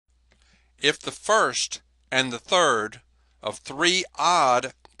if the first and the third of 3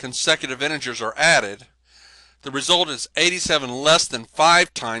 odd consecutive integers are added, the result is 87 less than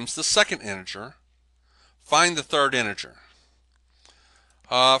 5 times the second integer. Find the third integer.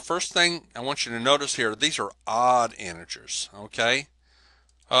 First thing I want you to notice here, these are odd integers, okay?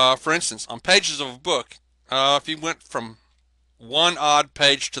 For instance, on pages of a book, if you went from one odd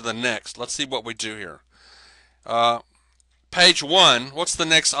page to the next, let's see what we do here. Page 1, what's the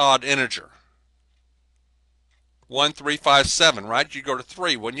next odd integer? 1, 3, 5, 7, right? You'd go to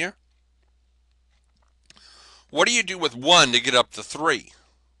 3, wouldn't you? What do you do with 1 to get up to 3?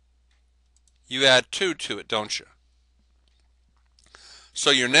 You add 2 to it, don't you? So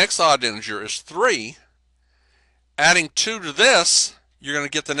your next odd integer is 3. Adding 2 to this, you're going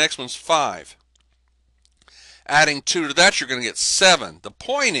to get the next one's 5. Adding 2 to that, you're going to get 7. The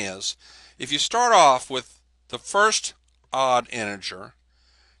point is, if you start off with the first odd integer,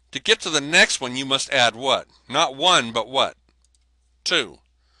 to get to the next one, you must add what? Not 1, but what? 2.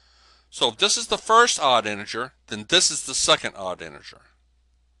 So if this is the first odd integer, then this is the second odd integer.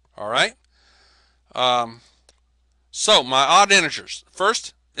 All right? So my odd integers.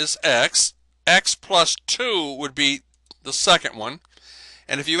 First is x. X plus 2 would be the second one.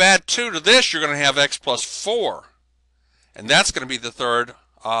 And if you add 2 to this, you're going to have x plus 4. And that's going to be the third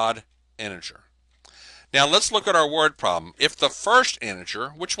odd integer. Now let's look at our word problem. If the first integer,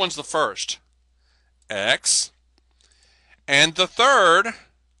 which one's the first? X. And the third,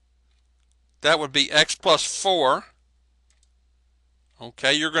 that would be x plus 4.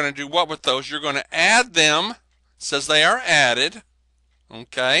 Okay, you're going to do what with those? You're going to add them. It says they are added.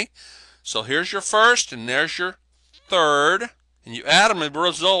 Okay, so here's your first and there's your third. And you add them and the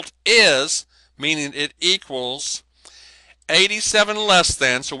result is, meaning it equals 87 less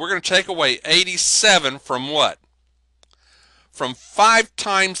than. So we're going to take away 87 from what? From 5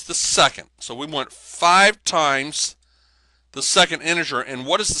 times the second. So we want 5 times the second integer. And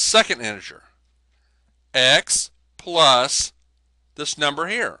what is the second integer? X plus this number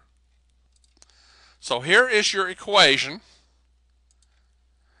here. So here is your equation.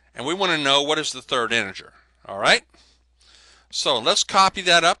 And we want to know what is the third integer. All right? So let's copy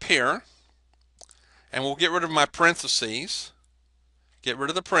that up here. And we'll get rid of my parentheses. Get rid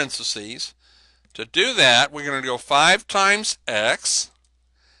of the parentheses. To do that, we're going to go 5 times x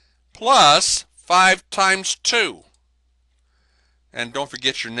plus 5 times 2. And don't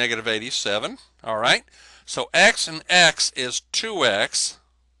forget your negative 87. All right? So x and x is 2x.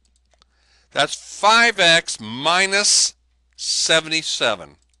 That's 5x minus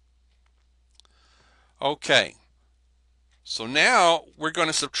 77. Okay. So now we're going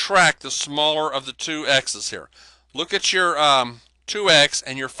to subtract the smaller of the two x's here. Look at your 2x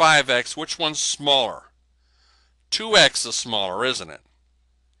and your 5x. Which one's smaller? 2x is smaller, isn't it?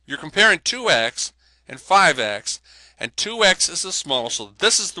 You're comparing 2x and 5x, and 2x is the smallest, so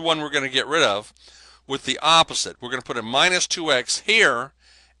this is the one we're going to get rid of with the opposite. We're going to put a minus 2x here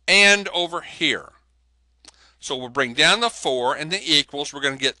and over here. So we'll bring down the 4 and the equals. We're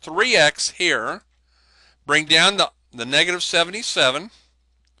going to get 3x here. Bring down the negative 77.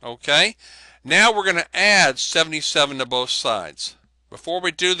 Okay. Now we're going to add 77 to both sides. Before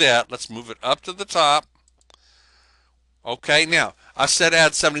we do that, let's move it up to the top. Okay, now I said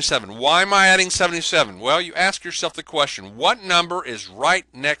add 77. Why am I adding 77? Well, you ask yourself the question, what number is right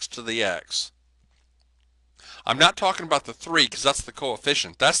next to the x? I'm not talking about the 3 because that's the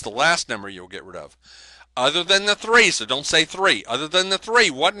coefficient. That's the last number you'll get rid of. Other than the 3, so don't say 3. Other than the 3,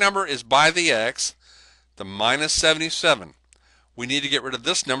 what number is by the x? The minus 77. We need to get rid of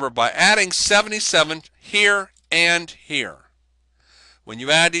this number by adding 77 here and here. When you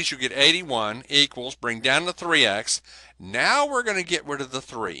add these, you get 81 equals, bring down the 3x. Now we're going to get rid of the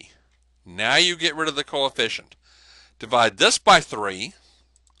 3. Now you get rid of the coefficient. Divide this by 3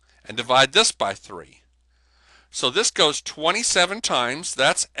 and divide this by 3. So this goes 27 times.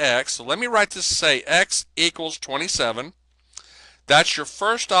 That's x. So let me write this to say x equals 27. That's your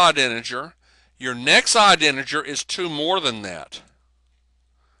first odd integer. Your next odd integer is 2 more than that.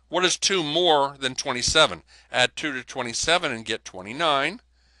 What is 2 more than 27? Add 2 to 27 and get 29.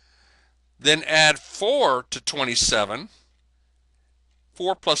 Then add 4 to 27.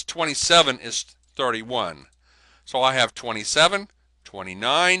 4 plus 27 is 31. So I have 27,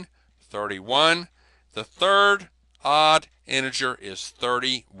 29, 31. The third odd integer is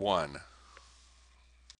 31.